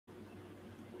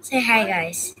Say hi,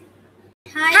 guys.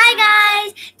 Hi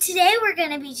Guys! Today we're going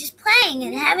to be just playing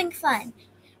and having fun.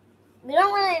 We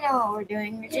don't really know what we're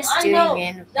doing. We're just doing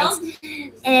random things.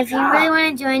 And if you really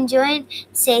want to join,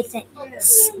 say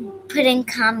put in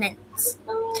comments.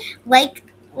 Like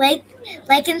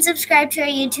and subscribe to our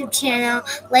YouTube channel.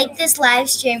 Like this live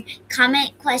stream.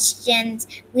 Comment questions.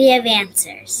 We have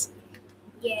answers.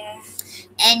 Yeah.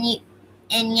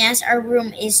 And yes, our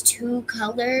room is 2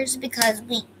 colors because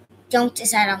we don't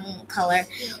decide on one color.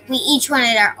 We each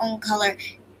wanted our own color.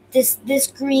 This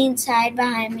green side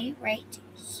behind me, right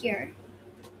here.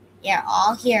 Yeah,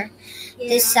 all here. Yeah.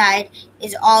 This side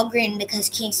is all green because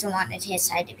Kingston wanted his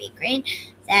side to be green.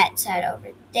 That side over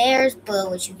there is blue,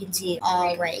 which you can see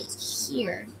all right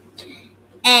here.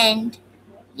 And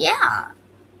yeah,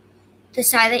 the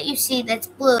side that you see that's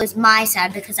blue is my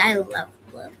side because I love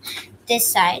blue. This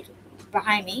side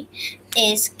behind me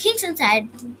is Kingston's side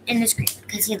and this green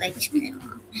because he likes green a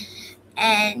lot.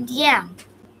 And yeah.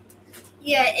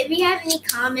 Yeah, if you have any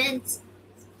comments.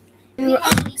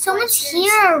 Someone's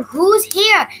here. Who's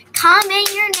here? Comment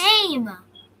your name.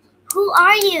 Who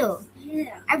are you?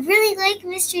 Yeah. I really like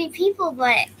mystery people,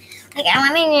 but I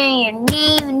want to know your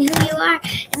name and who you are.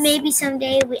 And maybe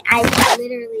someday I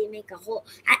literally make a whole.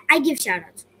 I give shout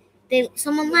outs.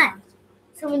 Someone left.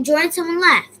 Someone joined. Someone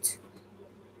left.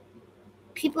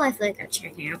 People I feel like are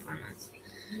checking up on us,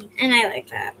 and I like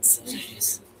that. Sorry,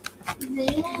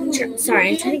 I'm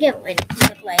trying to get light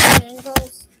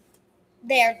angles.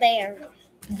 There.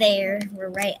 We're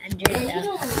right under the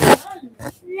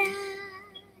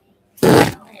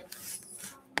light.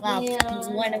 Well,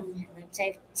 one of them. I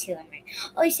have 2 on right.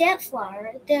 Oh, you see that flower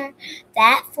right there?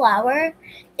 That flower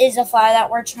is a flower that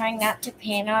we're trying not to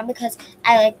pan on because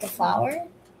I like the flower.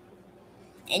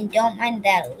 And don't mind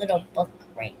that little book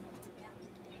right.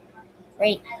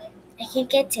 I can't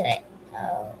get to it.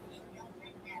 Oh.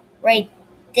 Right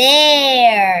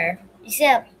there. You see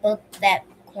that book, that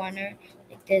corner?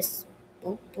 Like this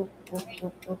boop, boop, boop,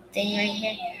 boop, boop thing right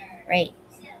here? Right.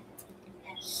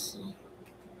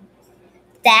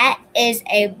 That is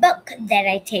a book that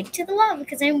I taped to the wall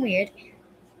because I'm weird.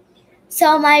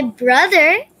 So my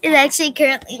brother is actually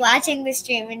currently watching the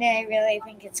stream, and I really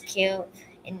think it's cute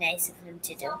and nice of him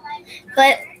to do.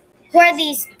 But who are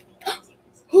these?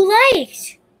 Who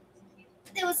liked?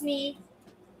 It was me.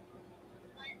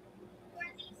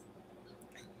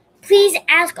 Please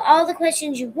ask all the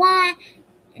questions you want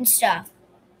and stuff.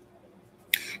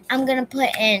 I'm going to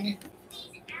put in.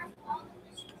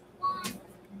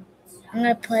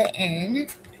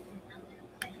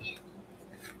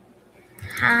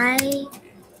 Hi,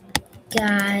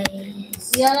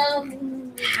 guys.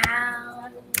 How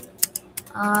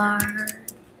are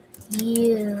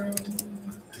you?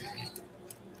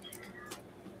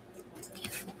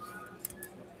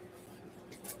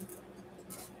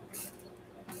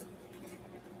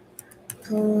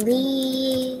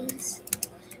 Please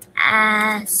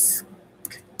ask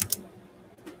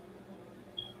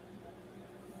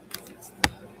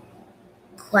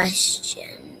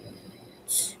questions.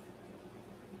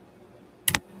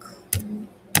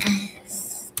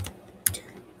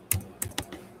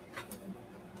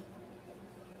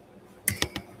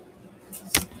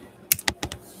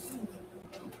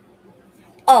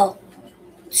 Oh,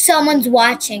 someone's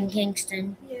watching,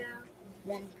 Kingston. Yeah.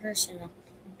 One person up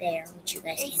there, which you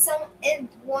guys can't. And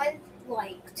one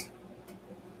liked.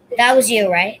 That was you,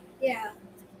 right? Yeah.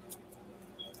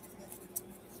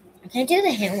 I can't do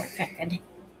the handwork record.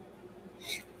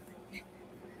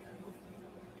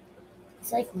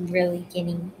 It's like really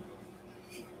getting.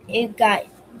 It got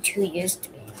 2 years to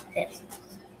be this.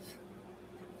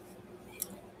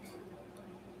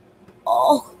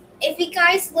 Oh. If you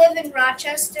guys live in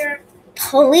Rochester,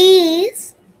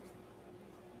 please,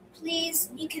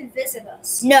 you can visit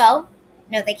us. No,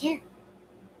 they can't.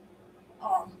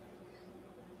 Oh,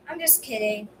 I'm just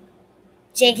kidding.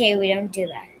 JK, we don't do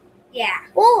that. Yeah.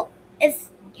 Well, if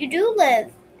you do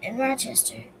live in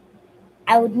Rochester,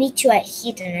 I would meet you at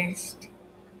Hedonist.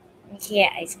 We can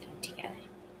get ice cream together.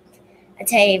 I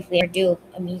tell you, if we ever do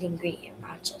a meet and greet in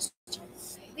Rochester,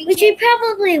 which we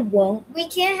probably won't. We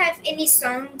can't have any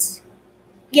songs.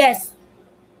 Yes.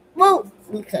 Well,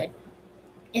 we could.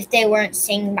 If they weren't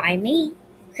sing by me.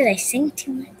 Because I sing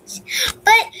too much.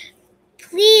 But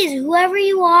please, whoever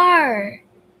you are,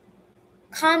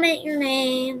 comment your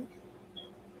name.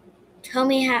 Tell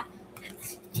me how.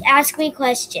 Ask me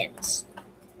questions.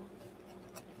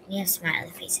 You have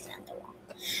smiley faces on the wall.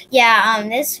 Yeah,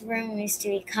 this room used to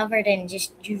be covered in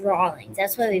just drawings.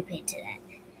 That's why we painted it.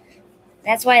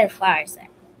 That's why the flowers there.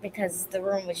 Because the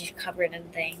room was just covered in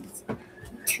things.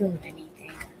 Too many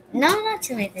things. No, not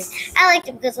too many things. I liked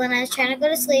it because when I was trying to go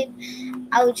to sleep,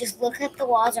 I would just look at the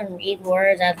walls and read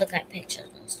words. I'd look at pictures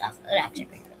and stuff. It would actually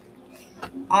be really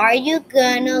good. Are you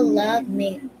gonna love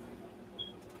me?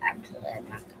 Actually, I'm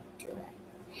not gonna do that.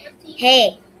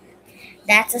 Hey,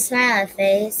 that's a smiley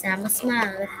face. I'm a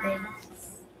smiley face.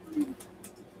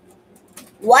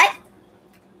 What?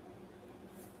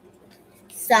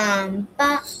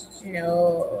 Samba?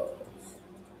 No.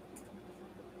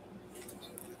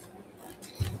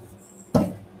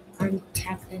 I'm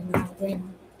tapping my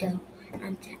window.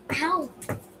 Ow!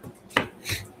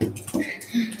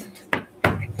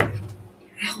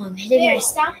 Ow, I'm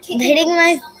hitting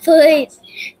my foot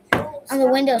on the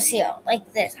windowsill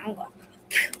like this. I'm going.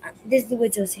 This is the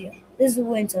windowsill. This is the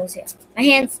windowsill. My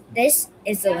hands. This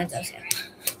is the windowsill.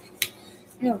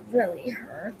 And it really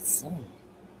hurts.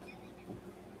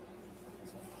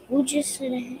 Who just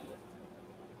said it?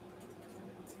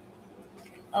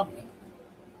 Oh.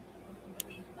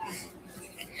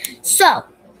 So,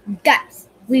 guys,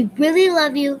 we really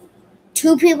love you.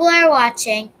 2 people are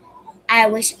watching. I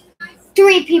wish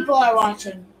 3 people are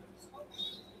watching.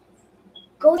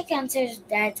 Go check out their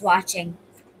dad's watching.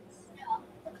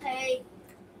 Okay.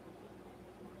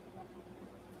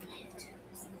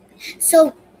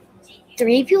 So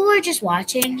 3 people are just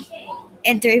watching,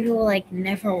 and 3 people like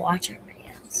never watch our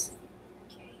videos.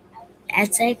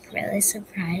 That's like really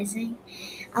surprising.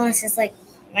 Unless it's like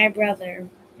my brother,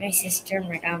 my sister,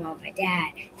 my grandma, my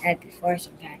dad had before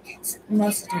sometimes.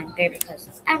 Most of the time, they're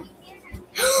because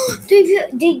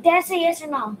did Dad say yes or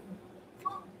no?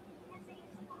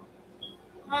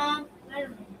 I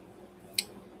don't know.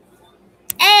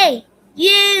 Hey,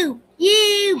 you!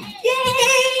 Yay!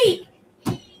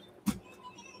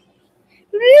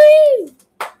 Woo!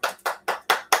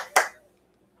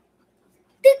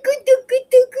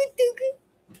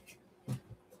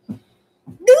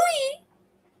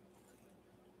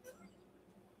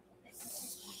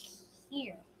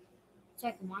 Here, so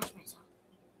I can wash myself.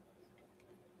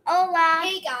 Hola.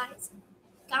 Hey guys.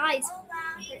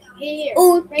 Here.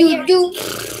 Oh, Right here.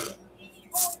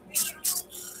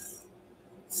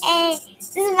 Hey,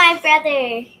 this is my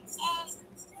brother.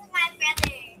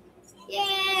 Yay!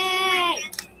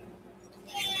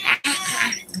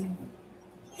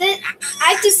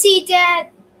 I have to see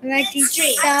Dad. Like he's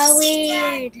so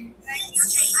weird.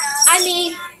 I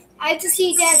mean, I have to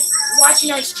see Dad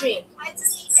watching our stream.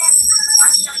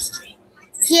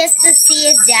 He has to see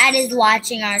if Dad is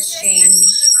watching our stream.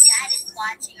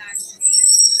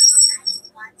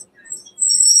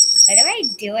 What am I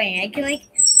doing? I can like,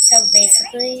 so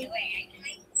basically,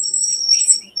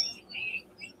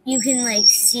 you can like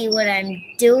see what I'm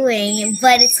doing,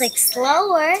 but it's like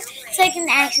slower, so I can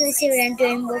actually see what I'm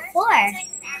doing before.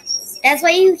 That's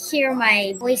why you hear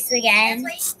my voice again.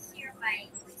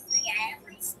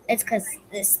 It's because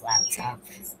this laptop.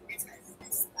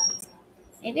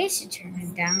 Maybe I should turn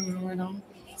it down a little.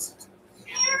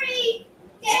 Mary,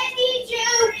 Dad needs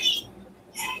you.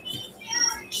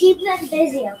 Keep them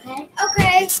busy, okay?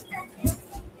 Okay.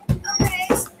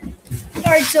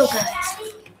 Alright, so guys.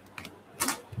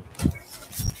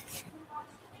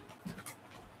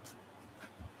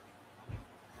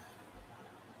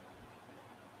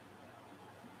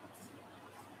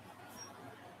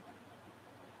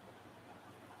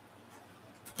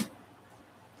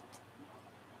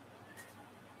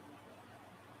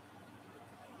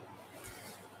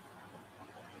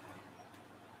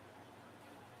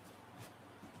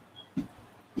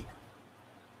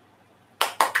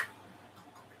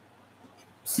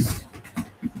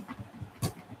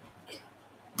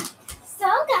 So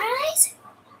guys,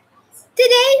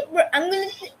 today I'm gonna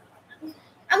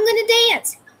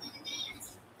dance.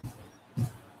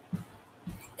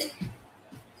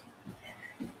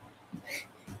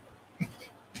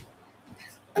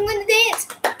 I'm gonna dance.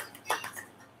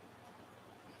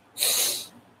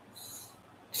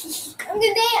 I'm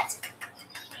gonna dance.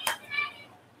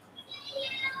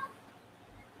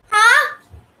 Huh?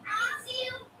 I'll see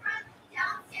you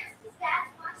downstairs because Dad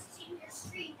wants to see your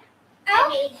stream. I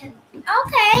made him.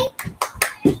 Okay.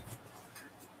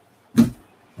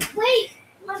 Wait,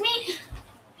 let me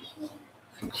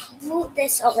Move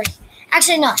this over.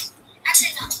 Actually, no.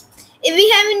 If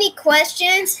you have any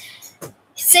questions,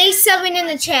 say something in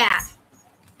the chat.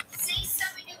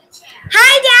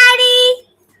 Hi, Daddy.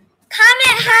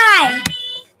 Comment hi.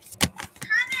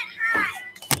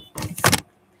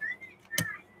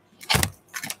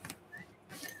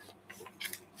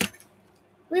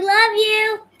 We love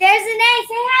you. There's an A.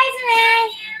 Say hi,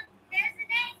 Zane.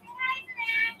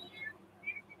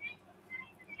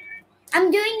 I'm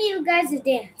doing you guys a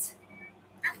dance.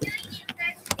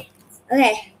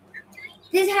 Okay.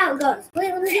 This is how it goes.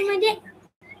 Wait, let me do my dance.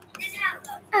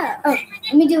 Oh,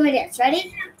 let me do my dance.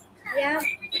 Ready? Yeah.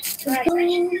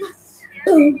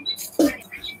 Boom, boom,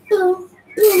 boom,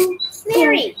 boom,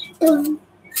 Mary. boom.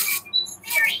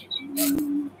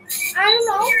 I don't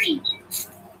know.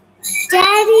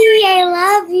 Daddy, I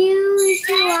love you. If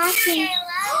you're watching.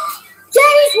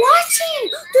 Daddy's watching.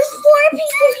 There's 4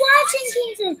 people watching,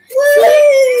 Kingston. Woo!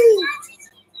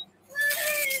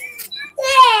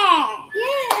 Yeah.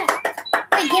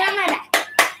 Wait, get on my back.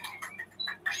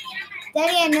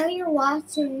 Daddy, I know you're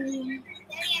watching.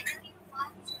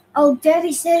 Oh,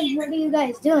 Daddy says, what are you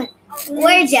guys doing?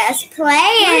 We're just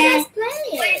playing.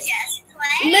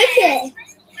 Look it.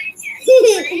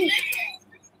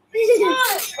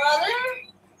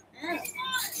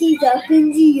 He's up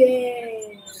in the air.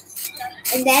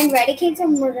 And then, ready,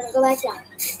 Kingston? We're going to go back down.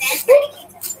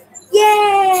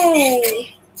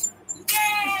 Yay!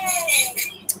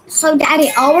 So,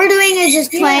 Daddy, all we're doing is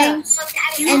just playing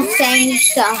and saying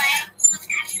stuff.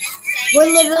 We're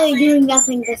literally doing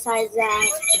nothing besides that.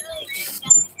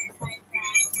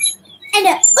 And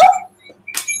yeah.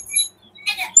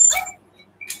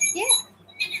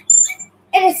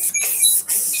 And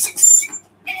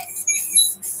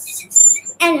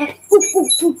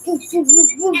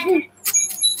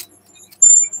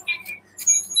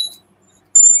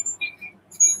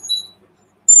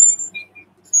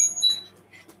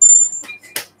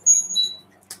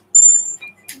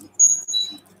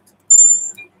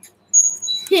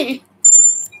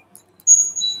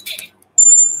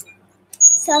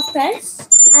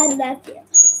self-press, I love you.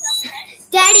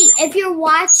 Daddy, if you're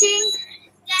watching,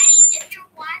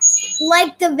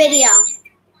 like the video.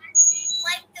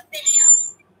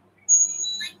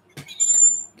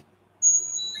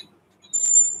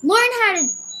 Learn how to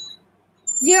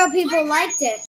 0 people liked it.